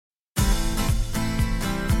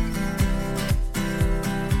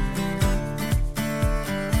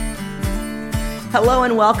Hello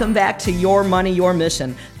and welcome back to Your Money, Your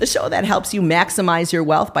Mission, the show that helps you maximize your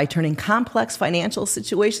wealth by turning complex financial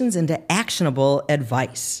situations into actionable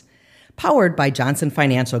advice. Powered by Johnson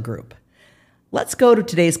Financial Group. Let's go to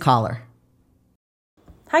today's caller.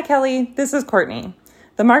 Hi, Kelly. This is Courtney.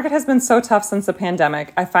 The market has been so tough since the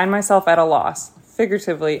pandemic, I find myself at a loss,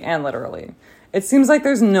 figuratively and literally. It seems like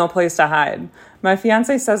there's no place to hide. My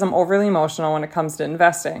fiance says I'm overly emotional when it comes to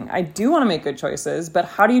investing. I do want to make good choices, but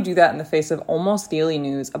how do you do that in the face of almost daily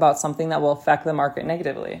news about something that will affect the market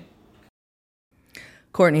negatively?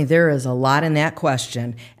 Courtney, there is a lot in that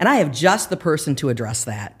question, and I have just the person to address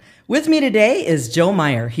that. With me today is Joe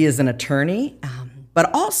Meyer. He is an attorney, but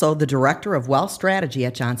also the Director of Wealth Strategy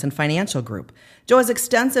at Johnson Financial Group. Joe has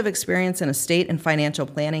extensive experience in estate and financial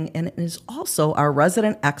planning and is also our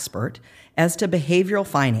resident expert as to behavioral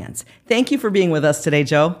finance. Thank you for being with us today,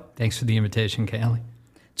 Joe. Thanks for the invitation, Kelly.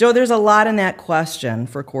 Joe, there's a lot in that question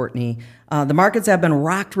for Courtney. The markets have been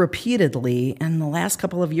rocked repeatedly, and the last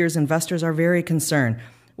couple of years, investors are very concerned.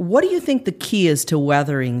 What do you think the key is to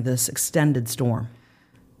weathering this extended storm?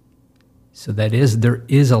 So there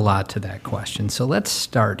is a lot to that question. So let's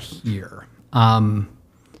start here.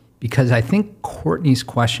 Because I think Courtney's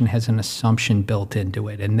question has an assumption built into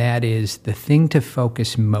it, and that is the thing to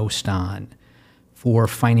focus most on for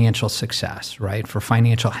financial success, right? For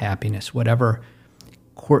financial happiness, whatever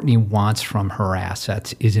Courtney wants from her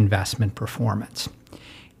assets is investment performance.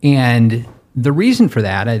 And the reason for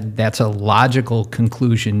that, that's a logical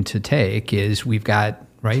conclusion to take, is we've got,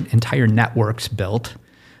 right, entire networks built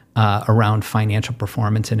around financial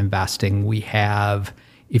performance and investing. We have,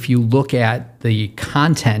 if you look at the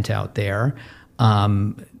content out there,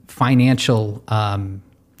 financial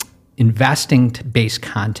investing-based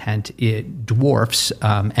content, it dwarfs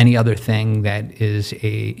any other thing that is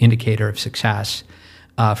a indicator of success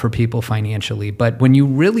for people financially. But when you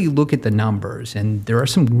really look at the numbers, and there are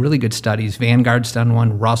some really good studies, Vanguard's done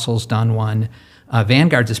one, Russell's done one.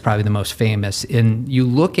 Vanguard's is probably the most famous. And you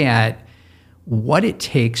look at what it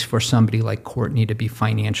takes for somebody like Courtney to be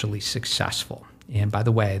financially successful. And by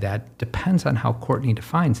the way, that depends on how Courtney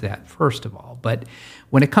defines that, first of all. But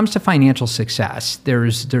when it comes to financial success,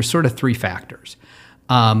 there's sort of three factors.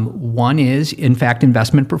 One is, in fact,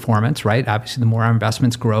 investment performance, right? Obviously, the more our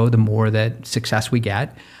investments grow, the more that success we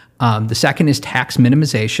get. The second is tax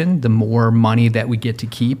minimization. The more money that we get to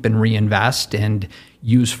keep and reinvest and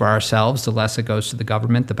use for ourselves, the less it goes to the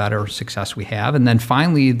government, the better success we have. And then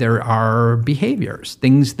finally, there are behaviors,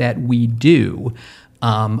 things that we do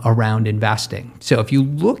around investing. So if you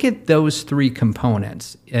look at those three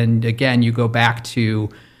components, and again, you go back to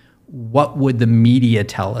what would the media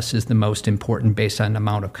tell us is the most important based on the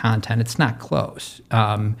amount of content, it's not close.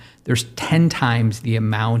 There's 10 times the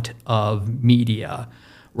amount of media,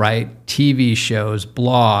 right? TV shows,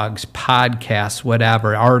 blogs, podcasts,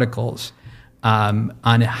 whatever, articles on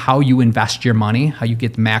how you invest your money, how you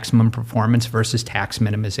get the maximum performance versus tax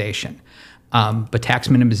minimization. But tax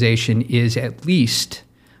minimization is at least,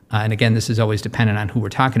 and again, this is always dependent on who we're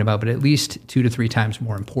talking about, but at least 2 to 3 times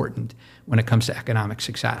more important when it comes to economic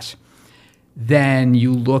success. Then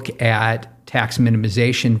you look at tax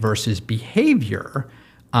minimization versus behavior.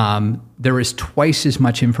 There is twice as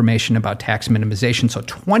much information about tax minimization, so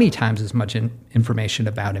 20 times as much information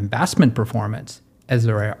about investment performance as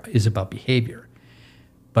there is about behavior.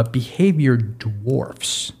 But behavior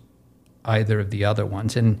dwarfs either of the other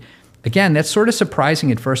ones. And again, that's sort of surprising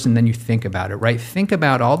at first, and then you think about it, right? Think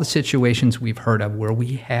about all the situations we've heard of where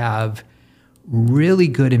we have really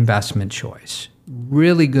good investment choice,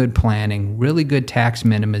 really good planning, really good tax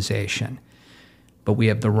minimization, but we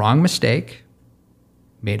have the wrong mistake,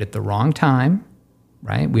 made at the wrong time,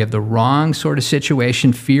 right? We have the wrong sort of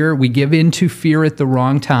situation, fear. We give into fear at the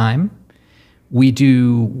wrong time.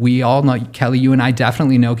 We all know, Kelly, you and I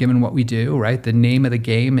definitely know, given what we do, right? The name of the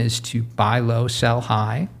game is to buy low, sell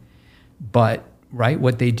high. But, right,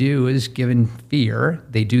 what they do is, given fear,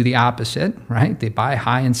 they do the opposite, right? They buy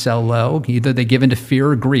high and sell low. Either they give into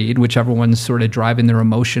fear or greed, whichever one's sort of driving their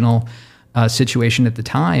emotional situation at the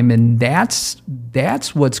time. And that's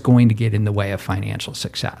what's going to get in the way of financial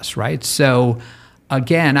success, right? So,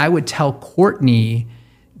 again, I would tell Courtney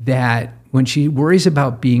that when she worries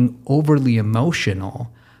about being overly emotional,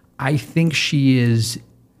 I think she is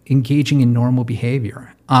engaging in normal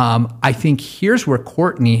behavior. I think here's where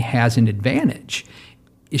Courtney has an advantage,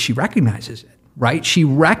 is she recognizes it, right? She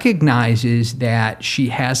recognizes that she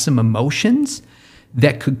has some emotions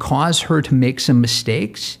that could cause her to make some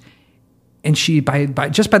mistakes. And she, by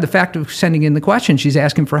the fact of sending in the question, she's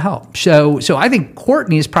asking for help. So I think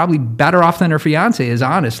Courtney is probably better off than her fiance is,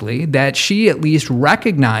 honestly, that she at least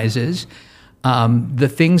recognizes the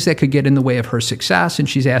things that could get in the way of her success, and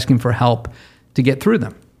she's asking for help to get through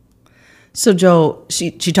them. So, Joe,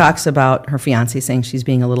 she talks about her fiance saying she's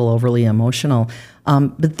being a little overly emotional,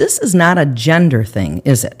 but this is not a gender thing,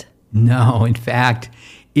 is it? No, in fact,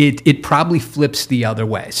 it probably flips the other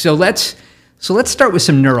way. So let's start with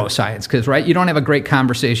some neuroscience, because you don't have a great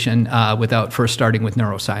conversation without first starting with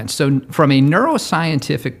neuroscience. So from a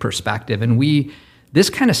neuroscientific perspective, and this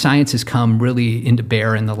kind of science has come really into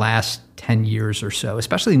bear in the last 10 years or so,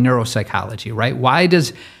 especially neuropsychology, right? Why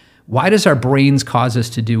does our brains cause us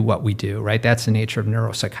to do what we do, right? That's the nature of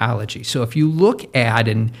neuropsychology. So if you look at,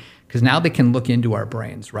 because now they can look into our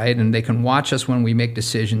brains, right? And they can watch us when we make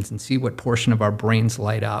decisions and see what portion of our brains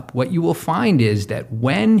light up. What you will find is that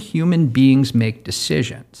when human beings make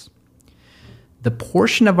decisions, the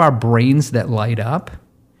portion of our brains that light up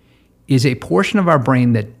is a portion of our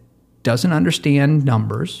brain that doesn't understand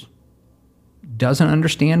numbers, doesn't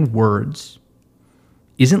understand words,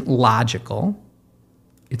 isn't logical,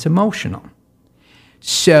 it's emotional.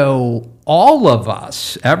 So all of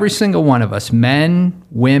us, every single one of us, men,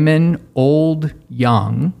 women, old,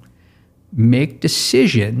 young, make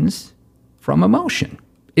decisions from emotion.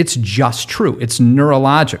 It's just true. It's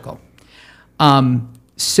neurological.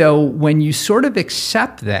 So when you sort of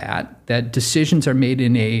accept that decisions are made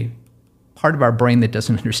in a part of our brain that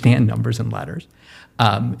doesn't understand numbers and letters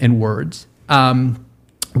and words,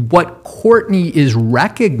 what Courtney is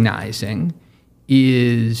recognizing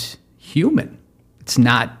is human. It's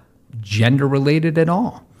not gender related at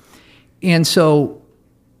all. And so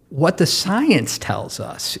what the science tells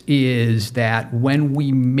us is that when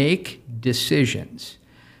we make decisions,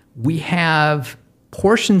 we have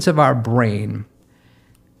portions of our brain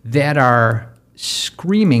that are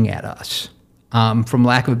screaming at us, from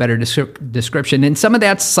lack of a better description. And some of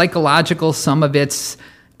that's psychological, some of it's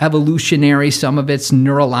evolutionary, some of it's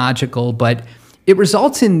neurological, but it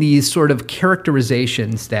results in these sort of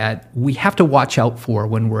characterizations that we have to watch out for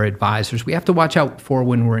when we're advisors. We have to watch out for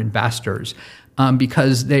when we're investors,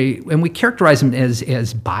 because we characterize them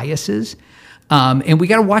as biases. And we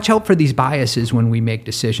got to watch out for these biases when we make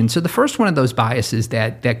decisions. So the first one of those biases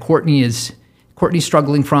that Courtney's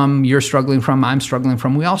struggling from, you're struggling from, I'm struggling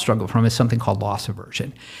from, we all struggle from, is something called loss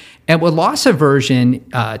aversion. And what loss aversion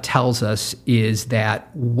tells us is that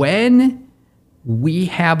when we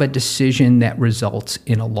have a decision that results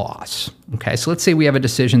in a loss, okay? So let's say we have a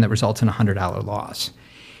decision that results in a $100 loss,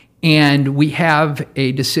 and we have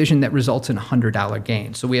a decision that results in a $100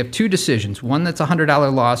 gain. So we have two decisions, one that's a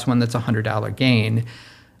 $100 loss, one that's a $100 gain.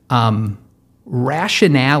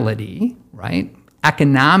 Rationality, right?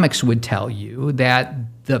 Economics would tell you that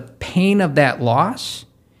the pain of that loss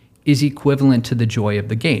is equivalent to the joy of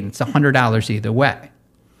the gain. It's $100 either way.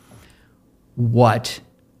 What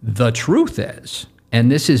the truth is,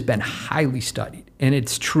 and this has been highly studied, and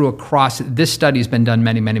it's true across, this study has been done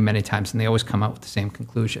many, many, many times, and they always come out with the same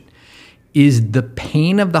conclusion, is the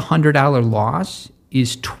pain of the $100 loss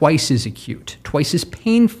is twice as acute, twice as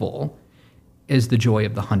painful as the joy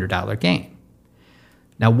of the $100 gain.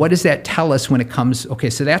 Now, what does that tell us when it comes, okay,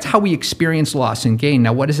 so that's how we experience loss and gain.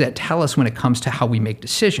 Now, what does that tell us when it comes to how we make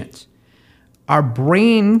decisions? Our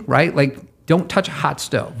brain, right, don't touch a hot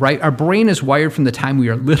stove, right? Our brain is wired from the time we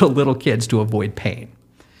are little kids to avoid pain.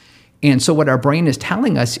 And so what our brain is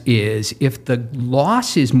telling us is if the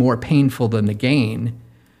loss is more painful than the gain,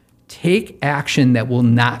 take action that will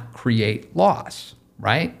not create loss,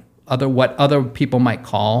 right? What other people might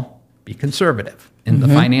call be conservative in the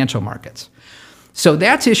financial markets. So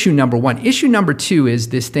that's issue number one. Issue number two is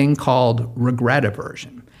this thing called regret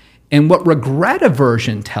aversion. And what regret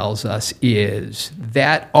aversion tells us is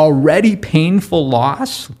that already painful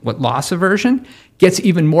loss, what loss aversion, gets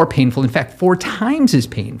even more painful. In fact, 4 times as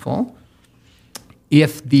painful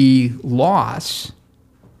if the loss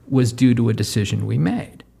was due to a decision we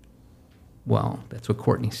made. Well, that's what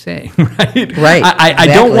Courtney's saying, right? Right. I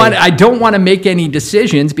don't want to make any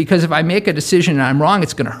decisions, because if I make a decision and I'm wrong,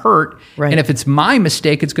 it's going to hurt. Right. And if it's my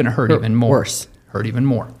mistake, it's going to hurt even more. Worse. Hurt even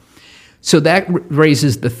more. So that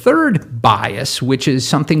raises the third bias, which is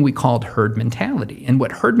something we called herd mentality. And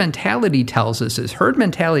what herd mentality tells us is herd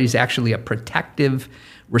mentality is actually a protective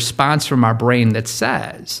response from our brain that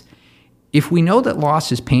says, if we know that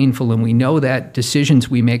loss is painful and we know that decisions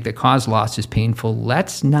we make that cause loss is painful,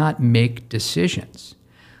 let's not make decisions.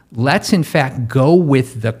 Let's, in fact, go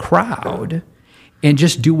with the crowd and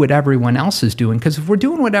just do what everyone else is doing. Because if we're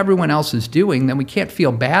doing what everyone else is doing, then we can't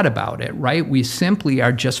feel bad about it, right? We simply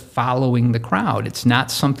are just following the crowd. It's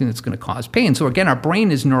not something that's going to cause pain. So again, our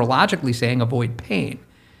brain is neurologically saying avoid pain.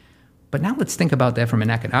 But now let's think about that from an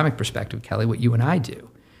economic perspective, Kelly, what you and I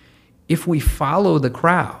do. If we follow the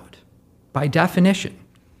crowd, by definition,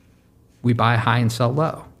 we buy high and sell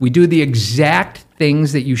low. We do the exact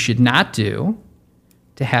things that you should not do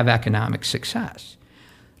to have economic success.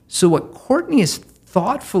 So what Courtney is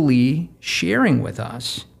thoughtfully sharing with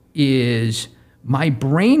us is my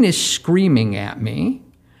brain is screaming at me.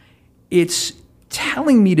 It's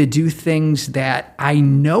telling me to do things that I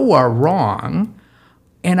know are wrong,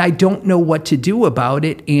 and I don't know what to do about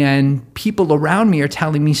it, and people around me are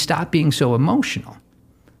telling me, stop being so emotional.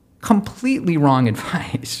 Completely wrong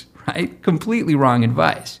advice, right? Completely wrong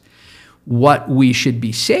advice. What we should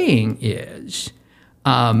be saying is,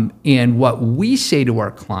 and what we say to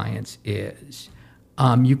our clients is,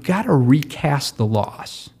 you've got to recast the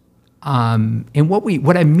loss. And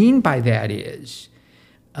what I mean by that is,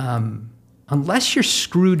 unless you're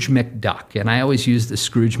Scrooge McDuck, and I always use the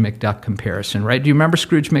Scrooge McDuck comparison, right? Do you remember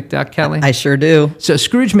Scrooge McDuck, Kelly? I sure do. So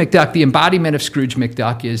Scrooge McDuck, the embodiment of Scrooge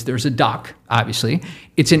McDuck is there's a duck, obviously.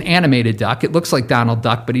 It's an animated duck. It looks like Donald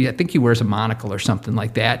Duck, but I think he wears a monocle or something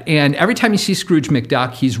like that. And every time you see Scrooge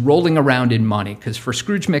McDuck, he's rolling around in money, because for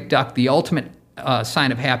Scrooge McDuck, the ultimate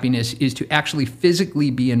sign of happiness is to actually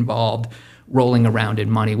physically be involved rolling around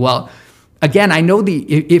in money. Well, again, I know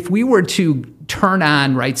if we were to turn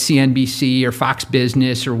on, right, CNBC or Fox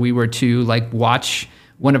Business, or we were to watch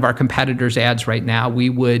one of our competitors' ads right now, we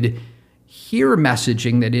would hear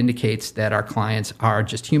messaging that indicates that our clients are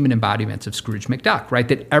just human embodiments of Scrooge McDuck, right?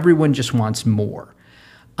 That everyone just wants more.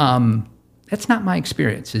 That's not my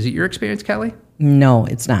experience. Is it your experience, Kelly? No,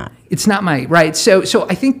 it's not. It's not right. So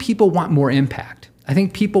I think people want more impact. I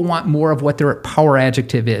think people want more of what their power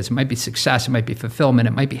adjective is. It might be success, it might be fulfillment,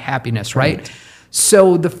 it might be happiness, right?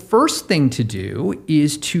 So the first thing to do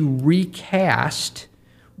is to recast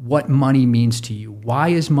what money means to you. Why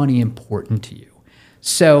is money important to you?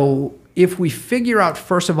 So if we figure out,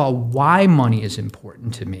 first of all, why money is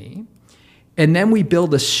important to me, and then we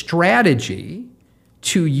build a strategy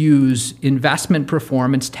to use investment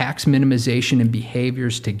performance, tax minimization, and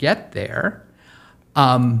behaviors to get there,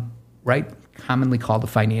 right? Commonly called a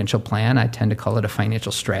financial plan. I tend to call it a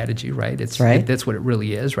financial strategy, right? That's what it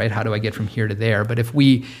really is, right? How do I get from here to there? But if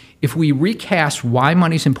we recast why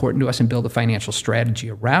money's important to us and build a financial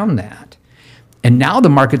strategy around that, and now the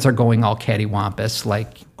markets are going all cattywampus,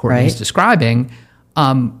 like Courtney's describing,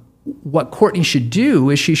 what Courtney should do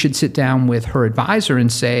is she should sit down with her advisor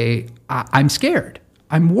and say, I'm scared.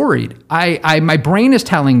 I'm worried. My brain is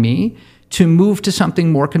telling me to move to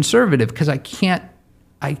something more conservative because I can't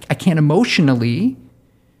emotionally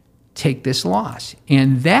take this loss.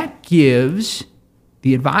 And that gives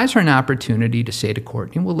the advisor an opportunity to say to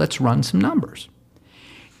Courtney, well, let's run some numbers.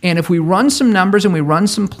 And if we run some numbers and we run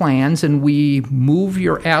some plans and we move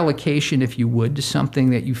your allocation, if you would, to something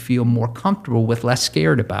that you feel more comfortable with, less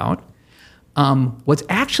scared about, what's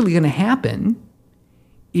actually going to happen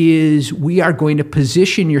is we are going to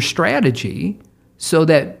position your strategy so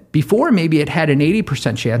that before maybe it had an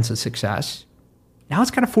 80% chance of success, now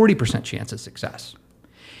it's got a 40% chance of success.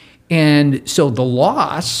 And so the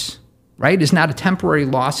loss, right, is not a temporary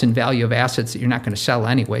loss in value of assets that you're not going to sell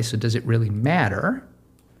anyway, so does it really matter?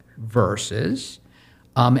 Versus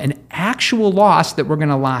an actual loss that we're going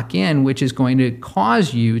to lock in, which is going to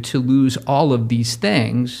cause you to lose all of these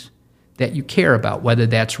things that you care about, whether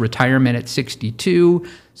that's retirement at 62,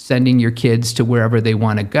 sending your kids to wherever they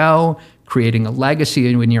want to go, creating a legacy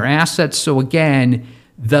in your assets. So again,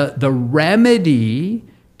 the remedy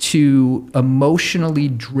to emotionally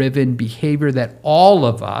driven behavior that all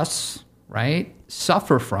of us, right,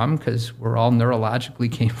 suffer from, because we're all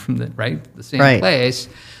neurologically came from the same place,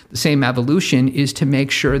 the same evolution, is to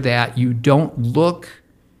make sure that you don't look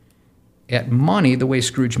at money the way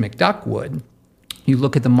Scrooge McDuck would. You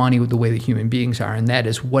look at the money the way that human beings are, and that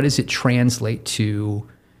is, what does it translate to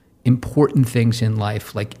important things in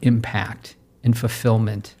life like impact and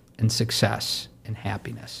fulfillment and success and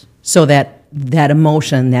happiness? So that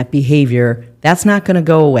emotion, that behavior, that's not going to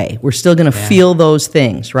go away. We're still going to feel those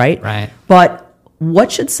things, right? Right. But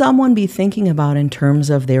what should someone be thinking about in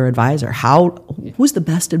terms of their advisor? Who's the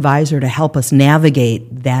best advisor to help us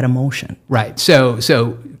navigate that emotion? Right. So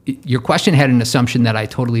your question had an assumption that I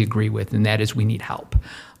totally agree with, and that is we need help.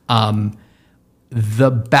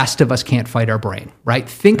 The best of us can't fight our brain, right?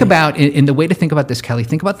 Think about, in the way to think about this, Kelly,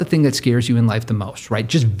 think about the thing that scares you in life the most, right?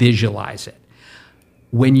 Just visualize it.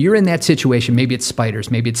 When you're in that situation, maybe it's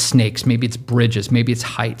spiders, maybe it's snakes, maybe it's bridges, maybe it's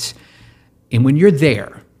heights. And when you're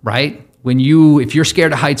there, right? If you're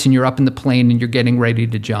scared of heights and you're up in the plane and you're getting ready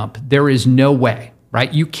to jump, there is no way,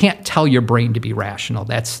 right? You can't tell your brain to be rational.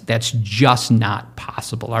 That's just not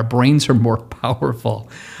possible. Our brains are more powerful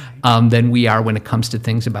than we are when it comes to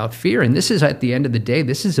things about fear. And this is, at the end of the day,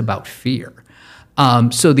 this is about fear.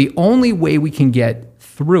 So the only way we can get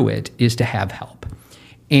through it is to have help.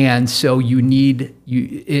 And so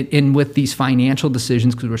and with these financial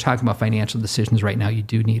decisions, because we're talking about financial decisions right now, you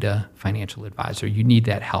do need a financial advisor. You need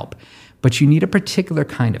that help. But you need a particular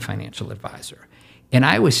kind of financial advisor. And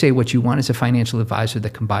I always say what you want is a financial advisor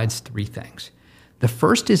that combines three things. The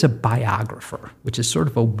first is a biographer, which is sort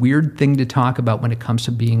of a weird thing to talk about when it comes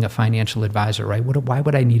to being a financial advisor, right? Why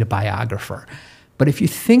would I need a biographer? But if you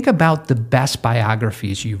think about the best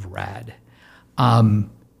biographies you've read,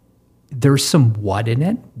 there's some what in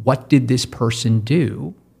it. What did this person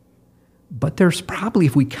do? But there's probably,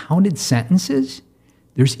 if we counted sentences,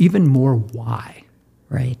 there's even more why.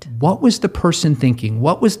 Right. What was the person thinking?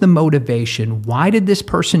 What was the motivation? Why did this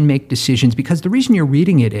person make decisions? Because the reason you're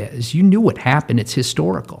reading it is you knew what happened. It's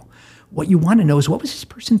historical. What you want to know is, what was this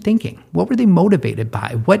person thinking? What were they motivated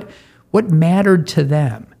by? What mattered to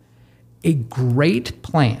them? A great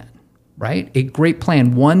plan, right? A great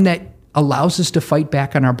plan, one that allows us to fight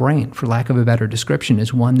back on our brain, for lack of a better description,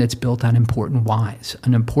 is one that's built on important whys,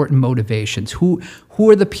 on important motivations. Who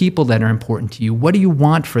are the people that are important to you? What do you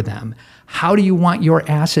want for them? How do you want your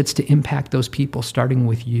assets to impact those people, starting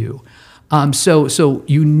with you? So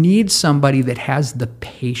you need somebody that has the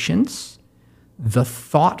patience, the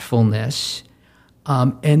thoughtfulness,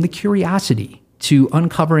 and the curiosity to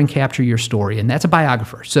uncover and capture your story, and that's a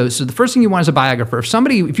biographer. So the first thing you want is a biographer.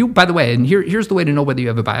 By the way, and here's the way to know whether you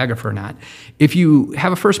have a biographer or not. If you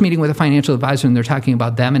have a first meeting with a financial advisor and they're talking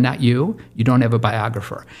about them and not you, you don't have a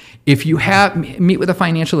biographer. If you meet with a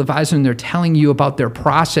financial advisor and they're telling you about their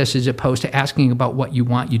process as opposed to asking about what you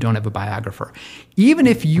want, you don't have a biographer. Even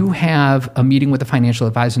if you have a meeting with a financial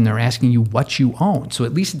advisor and they're asking you what you own, so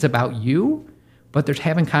at least it's about you, but they're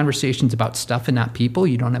having conversations about stuff and not people,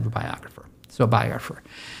 you don't have a biographer. So a biographer.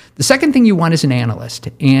 The second thing you want is an analyst.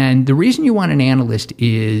 And the reason you want an analyst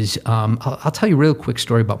is, I'll tell you a real quick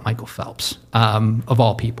story about Michael Phelps, of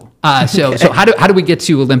all people. So how do we get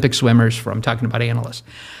to Olympic swimmers from talking about analysts?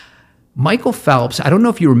 Michael Phelps, I don't know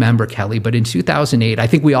if you remember, Kelly, but in 2008, I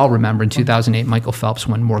think we all remember in 2008, Michael Phelps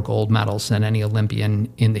won more gold medals than any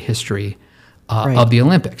Olympian in the history of the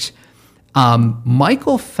Olympics.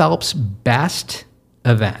 Michael Phelps' best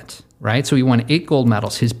event, right? So he won 8 gold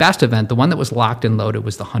medals. His best event, the one that was locked and loaded,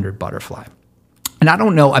 was the 100 butterfly. And I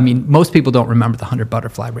don't know, most people don't remember the 100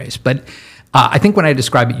 butterfly race, but I think when I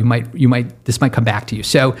describe it, this might come back to you.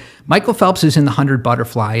 So Michael Phelps is in the 100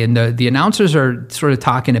 butterfly, and the announcers are sort of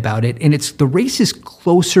talking about it, and the race is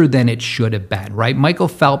closer than it should have been, right? Michael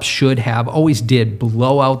Phelps always did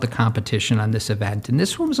blow out the competition on this event, and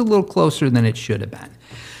this one was a little closer than it should have been.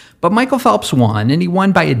 But Michael Phelps won, and he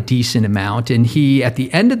won by a decent amount. And he, at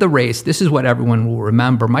the end of the race, this is what everyone will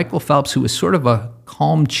remember. Michael Phelps, who was sort of a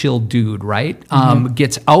calm, chill dude, right?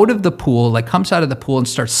 Gets out of the pool, comes out of the pool and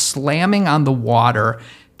starts slamming on the water,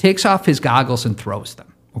 takes off his goggles and throws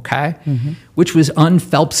them, okay? Which was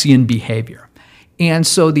un-Phelpsian behavior. And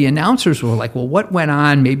so the announcers were like, well, what went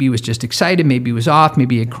on? Maybe he was just excited. Maybe he was off.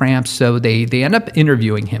 Maybe he had cramps. So they end up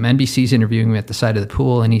interviewing him. NBC's interviewing him at the side of the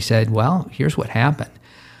pool. And he said, well, here's what happened.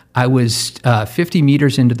 I was 50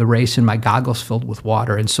 meters into the race and my goggles filled with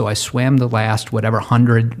water. And so I swam the last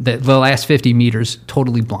 50 meters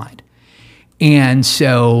totally blind. And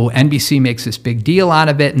so NBC makes this big deal out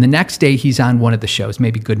of it. And the next day he's on one of the shows,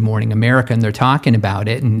 maybe Good Morning America, and they're talking about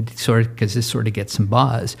it, and because this sort of gets some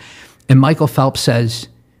buzz. And Michael Phelps says,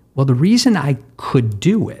 well, the reason I could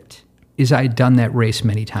do it is I had done that race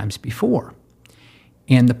many times before.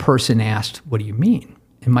 And the person asked, what do you mean?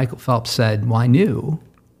 And Michael Phelps said, well, I knew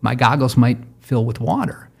my goggles might fill with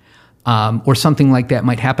water, or something like that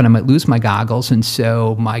might happen. I might lose my goggles. And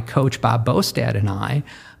so my coach, Bob Bostad, and I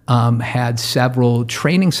had several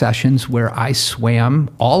training sessions where I swam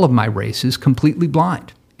all of my races completely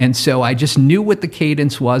blind. And so I just knew what the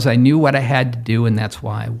cadence was. I knew what I had to do, and that's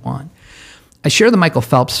why I won. I share the Michael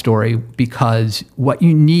Phelps story because what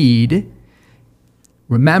you need,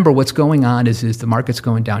 remember what's going on is the market's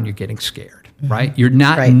going down, you're getting scared. Right? You're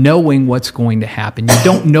not knowing what's going to happen. You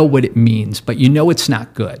don't know what it means, but you know it's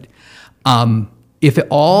not good. If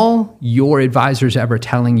all your advisor's ever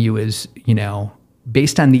telling you is,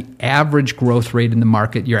 based on the average growth rate in the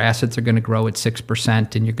market, your assets are going to grow at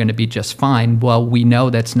 6% and you're going to be just fine. Well, we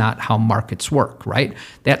know that's not how markets work, right?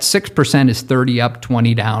 That 6% is 30 up,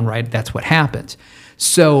 20 down, right? That's what happens.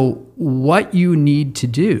 So what you need to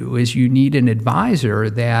do is you need an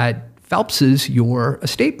advisor that Phelps's your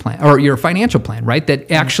estate plan or your financial plan, right?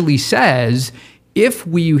 That actually says if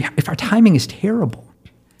our timing is terrible,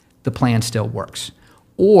 the plan still works.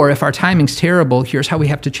 Or if our timing's terrible, here's how we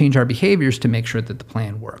have to change our behaviors to make sure that the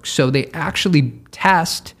plan works. So they actually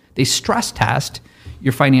stress test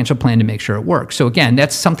your financial plan to make sure it works. So again,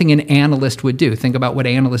 that's something an analyst would do. Think about what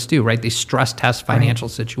analysts do, right? They stress test financial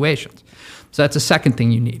situations. So that's the second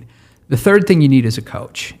thing you need. The third thing you need is a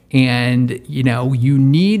coach. And, you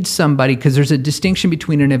need somebody, because there's a distinction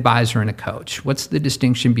between an advisor and a coach. What's the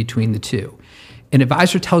distinction between the two? An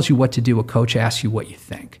advisor tells you what to do. A coach asks you what you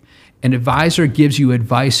think. An advisor gives you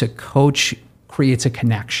advice. A coach creates a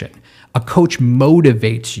connection. A coach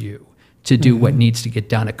motivates you to do what needs to get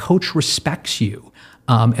done. A coach respects you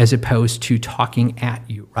as opposed to talking at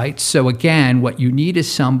you, right? So again, what you need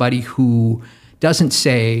is somebody who doesn't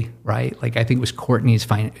say, right, like I think it was Courtney's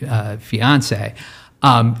fiance,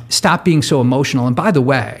 stop being so emotional. And by the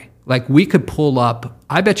way, like we could pull up,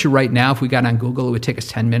 I bet you right now, if we got on Google, it would take us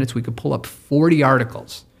 10 minutes. We could pull up 40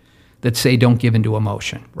 articles that say don't give into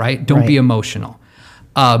emotion, right? Don't be emotional.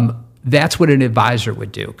 That's what an advisor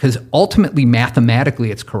would do, because ultimately, mathematically,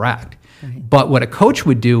 it's correct. Right. But what a coach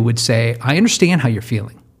would do would say, I understand how you're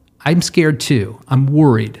feeling. I'm scared too. I'm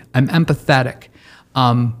worried. I'm empathetic.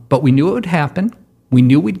 But we knew it would happen. We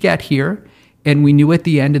knew we'd get here. And we knew at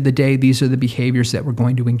the end of the day, these are the behaviors that we're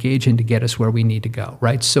going to engage in to get us where we need to go,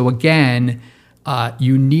 right? So again,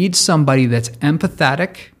 you need somebody that's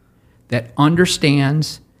empathetic, that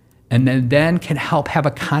understands, and then can help have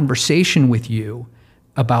a conversation with you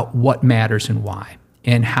about what matters and why,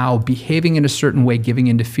 and how behaving in a certain way, giving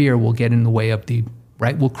into fear, will get in the way of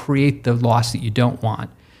will create the loss that you don't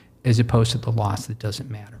want, as opposed to the loss that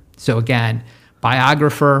doesn't matter. So again,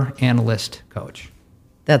 biographer, analyst, coach.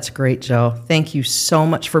 That's great, Joe. Thank you so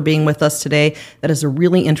much for being with us today. That is a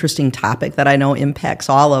really interesting topic that I know impacts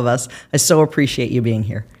all of us. I so appreciate you being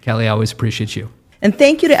here. Kelly, I always appreciate you. And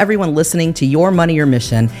thank you to everyone listening to Your Money, Your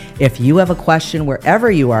Mission. If you have a question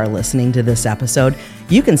wherever you are listening to this episode,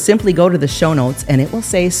 you can simply go to the show notes and it will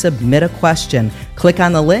say submit a question. Click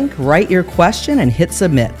on the link, write your question, and hit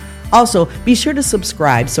submit. Also, be sure to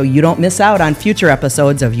subscribe so you don't miss out on future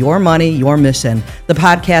episodes of Your Money, Your Mission, the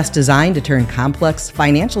podcast designed to turn complex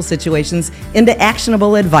financial situations into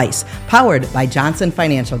actionable advice, powered by Johnson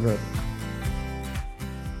Financial Group.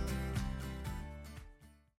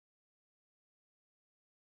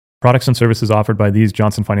 Products and services offered by these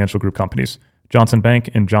Johnson Financial Group companies: Johnson Bank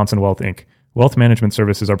and Johnson Wealth, Inc. Wealth management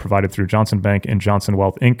services are provided through Johnson Bank and Johnson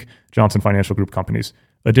Wealth, Inc., Johnson Financial Group companies.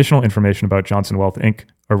 Additional information about Johnson Wealth, Inc.,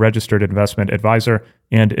 a registered investment advisor,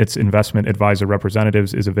 and its investment advisor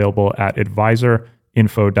representatives is available at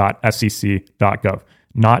advisorinfo.sec.gov.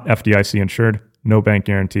 Not FDIC insured, no bank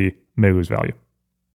guarantee, may lose value.